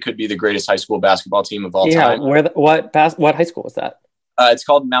possibly could be the greatest high school basketball team of all time. What high school was that? It's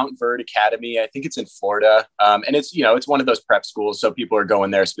called Mount Verde Academy. I think it's in Florida. And it's one of those prep schools. So people are going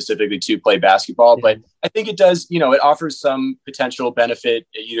there specifically to play basketball. Yeah. But I think it does, it offers some potential benefit.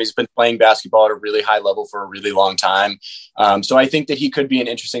 He's been playing basketball at a really high level for a really long time. So I think that he could be an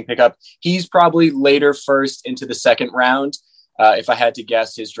interesting pickup. He's probably later first into the second round, if I had to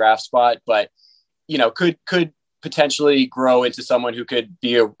guess his draft spot. But, could potentially grow into someone who could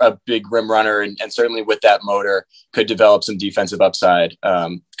be a big rim runner and certainly with that motor could develop some defensive upside.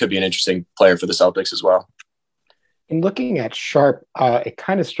 Could be an interesting player for the Celtics as well. In looking at Sharpe, it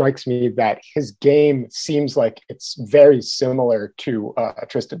kind of strikes me that his game seems like it's very similar to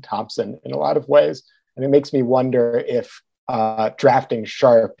Tristan Thompson in a lot of ways. And it makes me wonder if drafting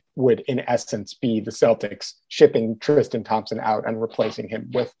Sharpe would in essence be the Celtics shipping Tristan Thompson out and replacing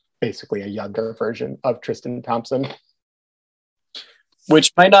him with basically a younger version of Tristan Thompson.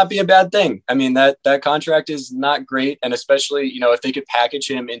 Which might not be a bad thing. I mean, that contract is not great. And especially, if they could package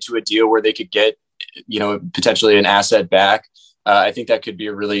him into a deal where they could get, potentially an asset back, I think that could be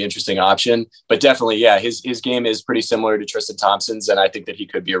a really interesting option. But definitely, yeah, his game is pretty similar to Tristan Thompson's. And I think that he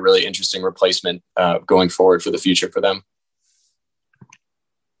could be a really interesting replacement going forward for the future for them.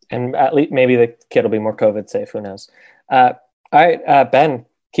 And at least maybe the kid will be more COVID safe. Who knows? All right, Ben,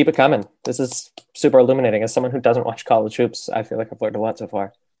 keep it coming. This is super illuminating. As someone who doesn't watch college hoops, I feel like I've learned a lot so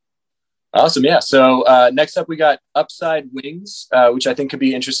far. Awesome. Yeah. So next up, we got upside wings, which I think could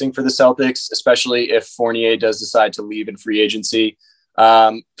be interesting for the Celtics, especially if Fournier does decide to leave in free agency.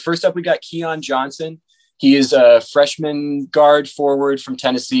 First up, we got Keon Johnson. He is a freshman guard forward from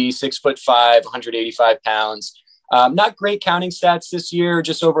Tennessee, 6'5", 185 pounds. Not great counting stats this year,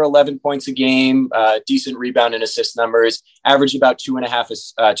 just over 11 points a game, decent rebound and assist numbers, average about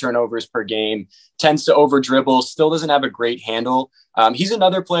 2.5 turnovers per game, tends to over dribble, still doesn't have a great handle. He's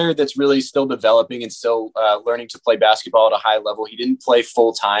another player that's really still developing and still learning to play basketball at a high level. He didn't play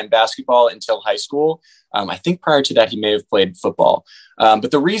full-time basketball until high school. I think prior to that, he may have played football.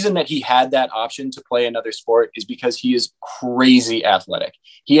 But the reason that he had that option to play another sport is because he is crazy athletic.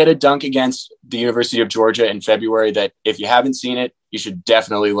 He had a dunk against the University of Georgia in February that if you haven't seen it, you should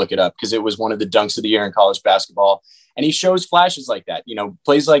definitely look it up because it was one of the dunks of the year in college basketball. And he shows flashes like that,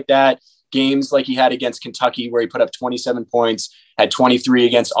 plays like that, games like he had against Kentucky where he put up 27 points, had 23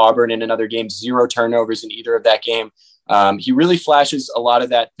 against Auburn in another game, 0 turnovers in either of that game. He really flashes a lot of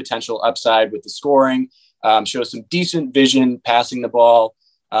that potential upside with the scoring, shows some decent vision passing the ball.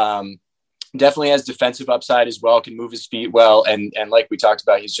 Definitely has defensive upside as well, can move his feet well. And like we talked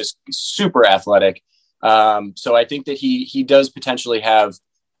about, he's just super athletic. So I think that he does potentially have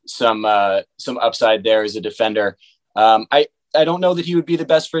some upside there as a defender. I don't know that he would be the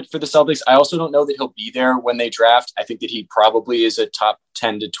best fit for the Celtics. I also don't know that he'll be there when they draft. I think that he probably is a top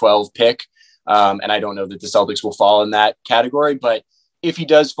 10 to 12 pick. And I don't know that the Celtics will fall in that category, but if he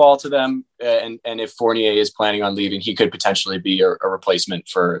does fall to them and if Fournier is planning on leaving, he could potentially be a replacement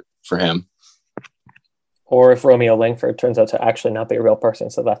for him. Or if Romeo Langford turns out to actually not be a real person.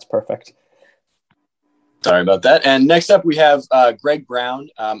 So that's perfect. Sorry about that. And next up, we have Greg Brown,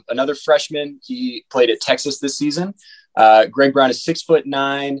 another freshman. He played at Texas this season. Greg Brown is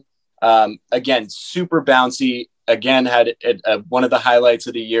 6'9". Again, super bouncy. Again, had one of the highlights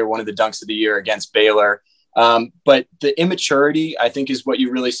of the year, one of the dunks of the year against Baylor. But the immaturity, I think, is what you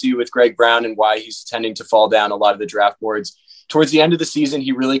really see with Greg Brown and why he's tending to fall down a lot of the draft boards. towards the end of the season,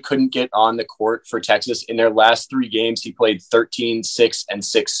 he really couldn't get on the court for Texas. In their last 3 games, he played 13, 6, and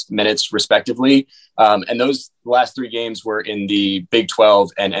 6 minutes respectively. And those last 3 games were in the Big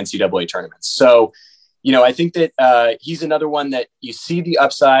 12 and NCAA tournaments. So, I think that he's another one that you see the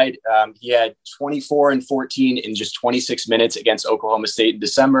upside. He had 24 and 14 in just 26 minutes against Oklahoma State in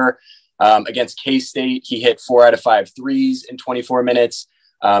December. Against K-State, he hit 4 out of 5 threes in 24 minutes.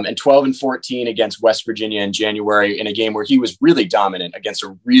 And 12 and 14 against West Virginia in January in a game where he was really dominant against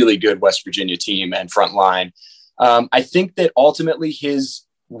a really good West Virginia team and front line. I think that ultimately his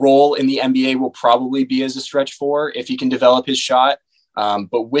role in the NBA will probably be as a stretch 4 if he can develop his shot.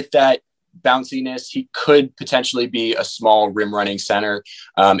 But with that bounciness, he could potentially be a small rim running center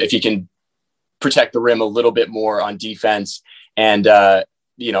if he can protect the rim a little bit more on defense and,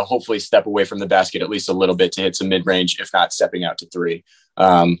 hopefully step away from the basket at least a little bit to hit some mid-range, if not stepping out to 3.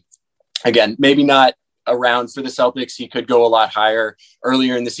 Again, maybe not around for the Celtics. He could go a lot higher.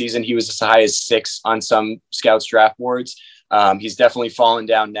 Earlier in the season, he was as high as 6 on some scouts draft boards. He's definitely fallen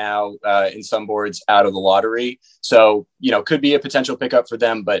down now in some boards out of the lottery. So, could be a potential pickup for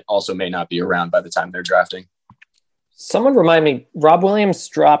them, but also may not be around by the time they're drafting. Someone remind me, Rob Williams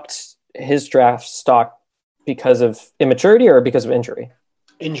dropped his draft stock because of immaturity or because of injury?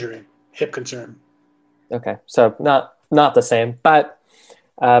 Injury, hip concern. Okay, so not the same, but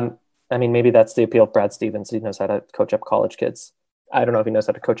maybe that's the appeal of Brad Stevens. He knows how to coach up college kids. I don't know if he knows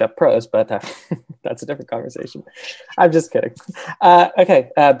how to coach up pros, but that's a different conversation. I'm just kidding. Okay,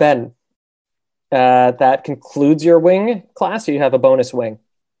 Ben, that concludes your wing class. Or you have a bonus wing?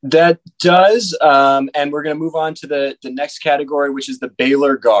 That does, and we're going to move on to the next category, which is the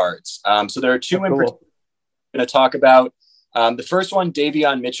Baylor guards. So there are 2 in particular we're going to talk about. The first one,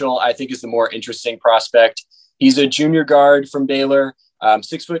 Davion Mitchell, I think is the more interesting prospect. He's a junior guard from Baylor,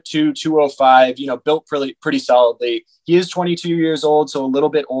 6'2", 205, built pretty solidly. He is 22 years old, so a little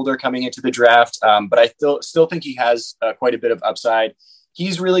bit older coming into the draft. But I still think he has quite a bit of upside.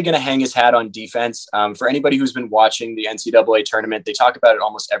 He's really going to hang his hat on defense. For anybody who's been watching the NCAA tournament, they talk about it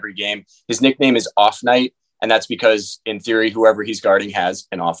almost every game. His nickname is Off Night, and that's because in theory, whoever he's guarding has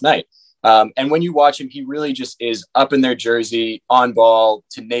an off night. And when you watch him, he really just is up in their jersey, on ball,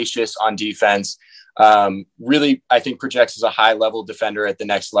 tenacious on defense. Really, I think projects as a high-level defender at the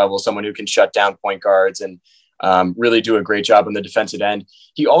next level, someone who can shut down point guards and really do a great job on the defensive end.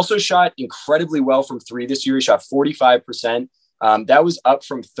 He also shot incredibly well from 3 this year. He shot 45%. That was up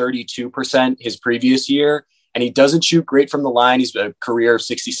from 32% his previous year. And he doesn't shoot great from the line. He's a career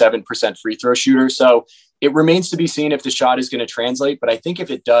 67% free throw shooter. So it remains to be seen if the shot is going to translate. But I think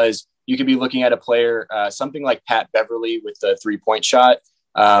if it does, you could be looking at a player, something like Pat Beverly with the 3-point shot,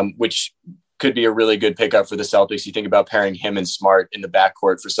 which could be a really good pickup for the Celtics. You think about pairing him and Smart in the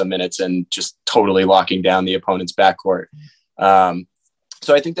backcourt for some minutes and just totally locking down the opponent's backcourt.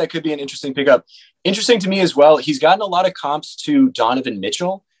 So I think that could be an interesting pickup. Interesting to me as well, he's gotten a lot of comps to Donovan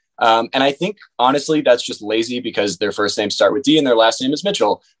Mitchell. And I think, honestly, that's just lazy because their first names start with D and their last name is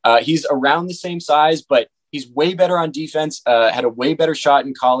Mitchell. He's around the same size, but he's way better on defense, had a way better shot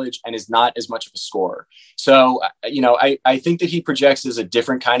in college, and is not as much of a scorer. So, I think that he projects as a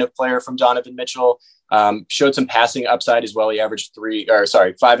different kind of player from Donovan Mitchell. Showed some passing upside as well. He averaged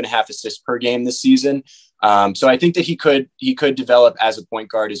 5.5 assists per game this season. So I think that he could develop as a point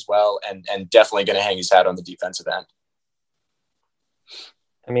guard as well, and definitely going to hang his hat on the defensive end.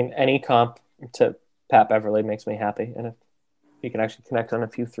 Any comp to Pat Beverly makes me happy. And if he can actually connect on a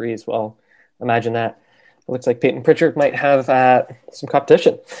few threes, well, imagine that. It looks like Peyton Pritchard might have some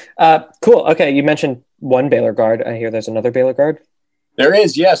competition. Cool. Okay, you mentioned one Baylor guard. I hear there's another Baylor guard. There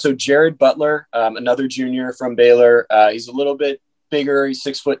is, yeah. So Jared Butler, another junior from Baylor. He's a little bit bigger. He's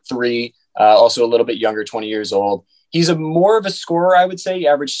 6'3", also a little bit younger, 20 years old. He's more of a scorer, I would say. He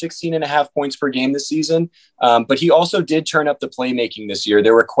averaged 16.5 points per game this season. But he also did turn up the playmaking this year.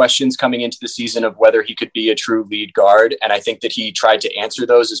 There were questions coming into the season of whether he could be a true lead guard. And I think that he tried to answer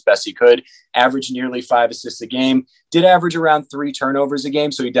those as best he could. Averaged nearly 5 assists a game. Did average around 3 turnovers a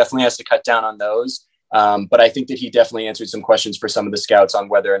game. So he definitely has to cut down on those. But I think that he definitely answered some questions for some of the scouts on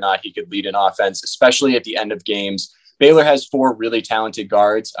whether or not he could lead an offense, especially at the end of games. Baylor has 4 really talented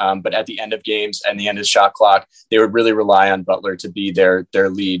guards, but at the end of games and the end of the shot clock, they would really rely on Butler to be their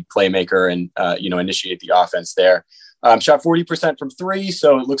lead playmaker and initiate the offense there. Shot 40% from 3,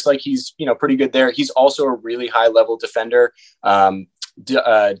 so it looks like he's pretty good there. He's also a really high level defender. Davion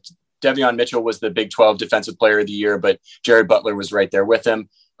Mitchell was the Big 12 Defensive Player of the Year, but Jared Butler was right there with him.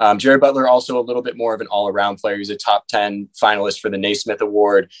 Jared Butler also a little bit more of an all-around player. He's a top 10 finalist for the Naismith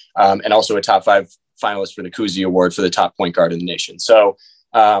Award and also a top 5 finalist for the Cousy Award for the top point guard in the nation. So,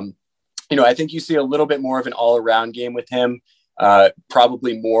 I think you see a little bit more of an all-around game with him.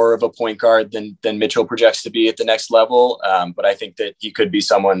 Probably more of a point guard than Mitchell projects to be at the next level. But I think that he could be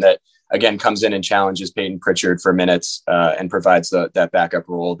someone that, again, comes in and challenges Peyton Pritchard for minutes and provides that backup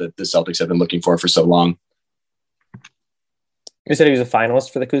role that the Celtics have been looking for so long. You said he was a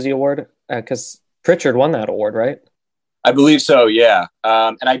finalist for the Cousy Award because Pritchard won that award, right? I believe so, yeah.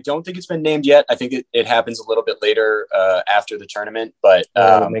 And I don't think it's been named yet. I think it happens a little bit later after the tournament. But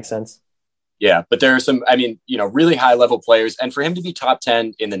makes sense. Yeah, but there are some, really high-level players. And for him to be top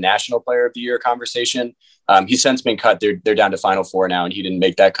 10 in the National Player of the Year conversation, he's since been cut. They're down to Final Four now, and he didn't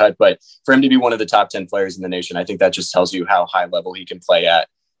make that cut. But for him to be one of the top 10 players in the nation, I think that just tells you how high level he can play at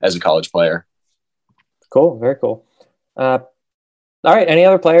as a college player. Cool, very cool. All right, any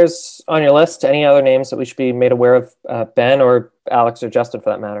other players on your list? Any other names that we should be made aware of, Ben or Alex or Justin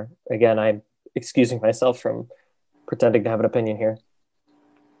for that matter? Again, I'm excusing myself from pretending to have an opinion here.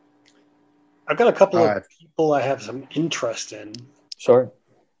 I've got a couple of people I have some interest in. Sure.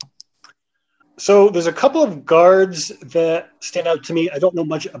 So there's a couple of guards that stand out to me. I don't know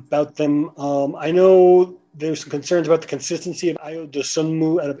much about them. I know there's some concerns about the consistency of Ayo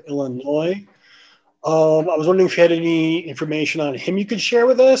Dosunmu out of Illinois. I was wondering if you had any information on him you could share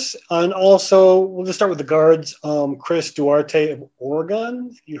with us. And also, we'll just start with the guards. Chris Duarte of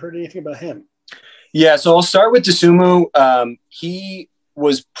Oregon. You heard anything about him? Yeah, so I'll start with Dosunmu. He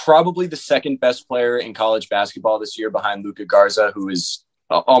was probably the second best player in college basketball this year behind Luka Garza, who is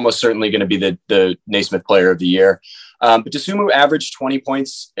almost certainly going to be the Naismith Player of the Year. But Dosunmu averaged 20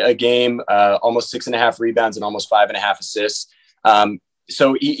 points a game, almost 6.5 rebounds and almost 5.5 assists.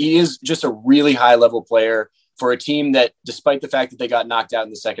 So he is just a really high-level player for a team that, despite the fact that they got knocked out in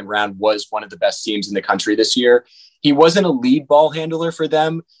the second round, was one of the best teams in the country this year. He wasn't a lead ball handler for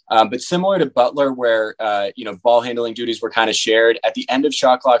them, but similar to Butler, where ball handling duties were kind of shared at the end of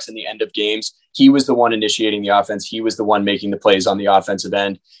shot clocks and the end of games. He was the one initiating the offense. He was the one making the plays on the offensive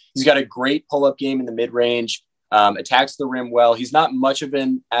end. He's got a great pull-up game in the mid-range, attacks the rim well. He's not much of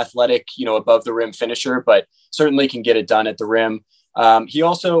an athletic, above the rim finisher, but certainly can get it done at the rim. He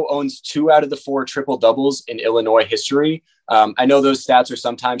also owns 2 out of the 4 triple doubles in Illinois history. I know those stats are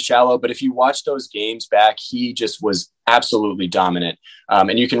sometimes shallow, but if you watch those games back, he just was absolutely dominant.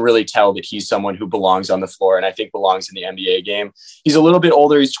 And you can really tell that he's someone who belongs on the floor and I think belongs in the NBA game. He's a little bit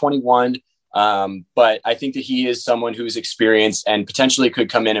older. He's 21. But I think that he is someone who's experienced and potentially could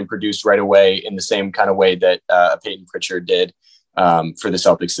come in and produce right away in the same kind of way that Peyton Pritchard did for the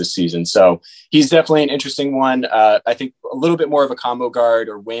Celtics this season. So he's definitely an interesting one. I think a little bit more of a combo guard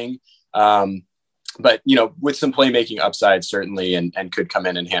or wing, but with some playmaking upside certainly, and could come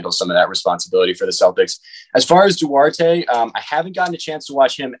in and handle some of that responsibility for the Celtics. As far as Duarte, I haven't gotten a chance to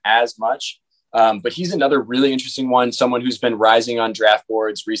watch him as much, but he's another really interesting one, someone who's been rising on draft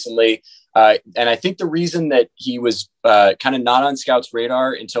boards recently. And I think the reason that he was kind of not on scouts'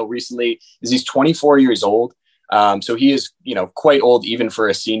 radar until recently is he's 24 years old. So he is, quite old even for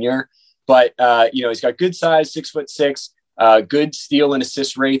a senior, but, he's got good size, 6'6", good steal and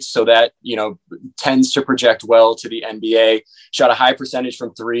assist rates. So that, tends to project well to the NBA. Shot a high percentage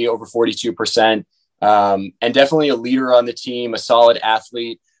from 3, over 42%, and definitely a leader on the team, a solid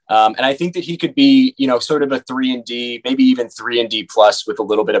athlete. And I think that he could be, sort of a 3-and-D, maybe even 3-and-D plus with a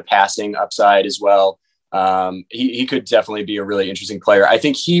little bit of passing upside as well. He could definitely be a really interesting player. I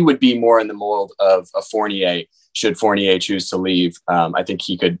think he would be more in the mold of a Fournier should Fournier choose to leave. I think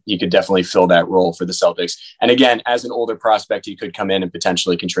he could definitely fill that role for the Celtics. And again, as an older prospect, he could come in and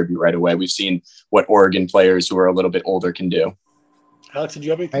potentially contribute right away. We've seen what Oregon players who are a little bit older can do. Alex, did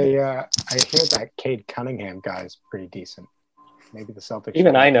you have anything? I hear that Cade Cunningham guy is pretty decent. Maybe the Celtics.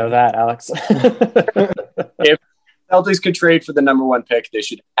 Even I know that, Alex. If Celtics could trade for the number 1 pick, they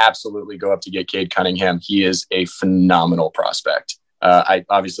should absolutely go up to get Cade Cunningham. He is a phenomenal prospect. I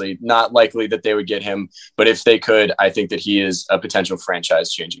obviously not likely that they would get him, but if they could, I think that he is a potential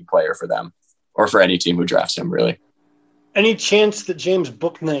franchise-changing player for them or for any team who drafts him, really. Any chance that James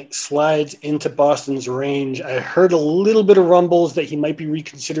Bouknight slides into Boston's range? I heard a little bit of rumbles that he might be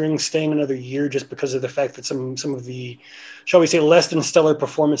reconsidering staying another year just because of the fact that some of the, shall we say, less than stellar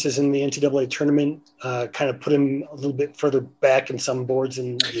performances in the NCAA tournament kind of put him a little bit further back in some boards.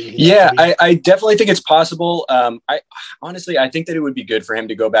 I definitely think it's possible. I think that it would be good for him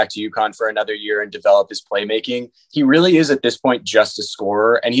to go back to UConn for another year and develop his playmaking. He really is at this point just a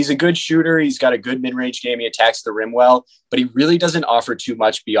scorer, and he's a good shooter. He's got a good mid-range game. He attacks the rim well, but he really doesn't offer too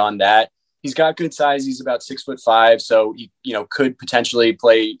much beyond that. He's got good size. He's about 6'5", so he, could potentially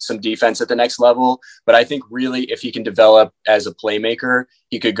play some defense at the next level. But I think really, if he can develop as a playmaker,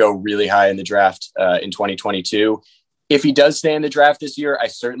 he could go really high in the draft in 2022. If he does stay in the draft this year, I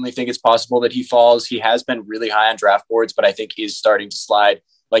certainly think it's possible that he falls. He has been really high on draft boards, but I think he's starting to slide,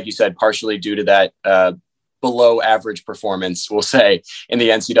 like you said, partially due to that below average performance, we'll say, in the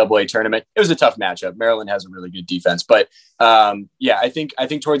NCAA tournament. It was a tough matchup. Maryland has a really good defense, but I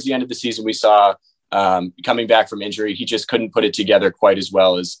think towards the end of the season, we saw coming back from injury, he just couldn't put it together quite as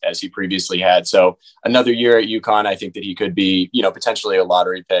well as he previously had. So another year at UConn, I think that he could be, potentially a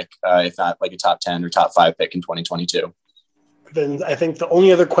lottery pick, if not like a top 10 or top 5 pick in 2022. Then I think the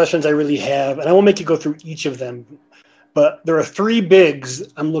only other questions I really have, and I won't make you go through each of them, but there are 3 bigs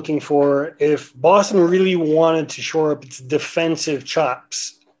I'm looking for if Boston really wanted to shore up its defensive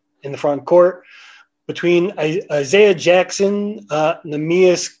chops in the front court. Between Isaiah Jackson,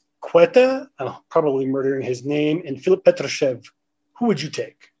 Nehemias Quetta, I'm probably murdering his name, and Filip Petrushev, who would you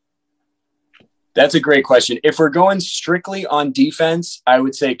take? That's a great question. If we're going strictly on defense, I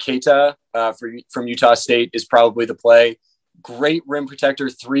would say Keita from Utah State is probably the play. Great rim protector,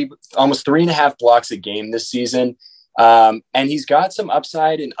 almost 3.5 blocks a game this season. And he's got some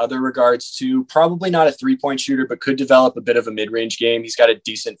upside in other regards too. Probably not a 3-point shooter, but could develop a bit of a mid-range game. He's got a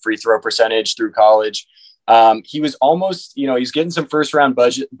decent free throw percentage through college. He was almost, he's getting some first round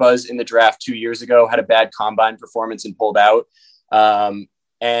buzz in the draft 2 years ago, had a bad combine performance and pulled out,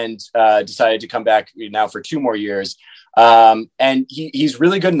 and decided to come back now for 2 more years. And he's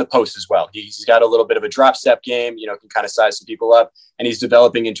really good in the post as well. He's got a little bit of a drop step game, can kind of size some people up, and he's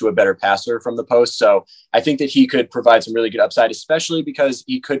developing into a better passer from the post. So I think that he could provide some really good upside, especially because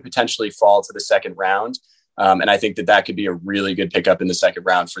he could potentially fall to the second round. And I think that could be a really good pickup in the second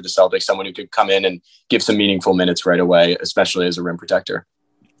round for the Celtics, someone who could come in and give some meaningful minutes right away, especially as a rim protector.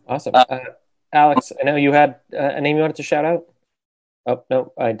 Awesome. Alex, I know you had a name you wanted to shout out. Oh,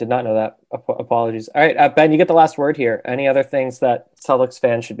 no, I did not know that. Apologies. All right, Ben, you get the last word here. Any other things that Celtics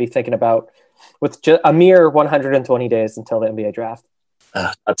fans should be thinking about with a mere 120 days until the NBA draft?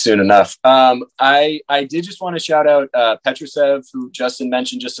 Not soon enough. I did just want to shout out Petrushev, who Justin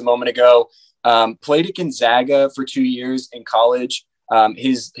mentioned just a moment ago. Played at Gonzaga for 2 years in college.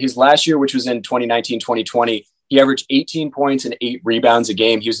 His last year, which was in 2019-2020, he averaged 18 points and 8 rebounds a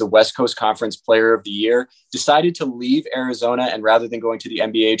game. He was the West Coast Conference Player of the Year, decided to leave Arizona, and rather than going to the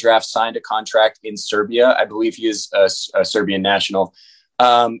NBA draft, signed a contract in Serbia. I believe he is a Serbian national.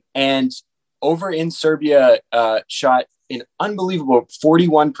 And over in Serbia, shot an unbelievable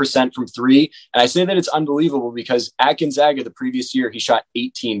 41% from 3. And I say that it's unbelievable because at Gonzaga the previous year, he shot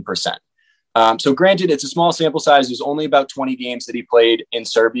 18%. So granted, it's a small sample size. There's only about 20 games that he played in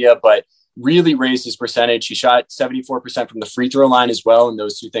Serbia, but really raised his percentage. He shot 74% from the free throw line as well. And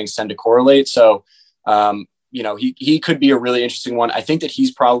those 2 things tend to correlate. So, he could be a really interesting one. I think that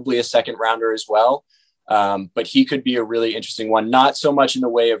he's probably a second rounder as well. But he could be a really interesting one, not so much in the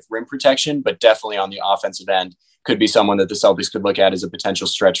way of rim protection, but definitely on the offensive end could be someone that the Celtics could look at as a potential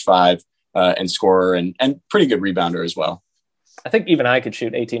stretch 5 and scorer and pretty good rebounder as well. I think even I could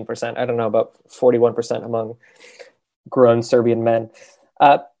shoot 18%. I don't know about 41% among grown Serbian men.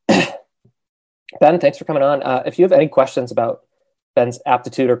 Ben, thanks for coming on. If you have any questions about Ben's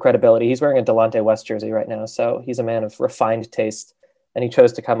aptitude or credibility, he's wearing a Delonte West jersey right now, so he's a man of refined taste, and he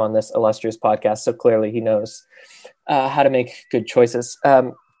chose to come on this illustrious podcast, so clearly he knows how to make good choices.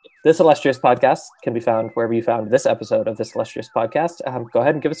 This illustrious podcast can be found wherever you found this episode of this illustrious podcast. Go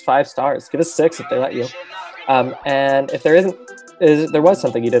ahead and give us 5 stars. Give us 6 if they let you. And if there was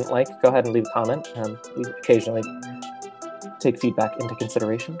something you didn't like, go ahead and leave a comment. We occasionally take feedback into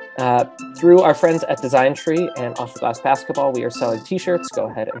consideration. Through our friends at Design Tree and Off the Glass Basketball, we are selling t-shirts. Go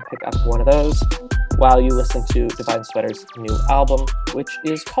ahead and pick up one of those while you listen to Divine Sweater's new album, which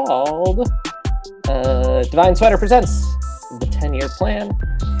is called Divine Sweater Presents the 10-Year Plan.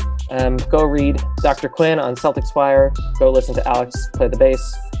 Go read Dr. Quinn on Celtics Wire. Go listen to Alex play the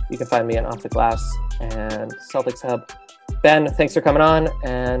bass. You can find me on Off the Glass and Celtics Hub. Ben, thanks for coming on,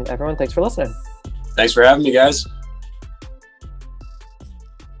 and everyone, thanks for listening. Thanks for having me, guys.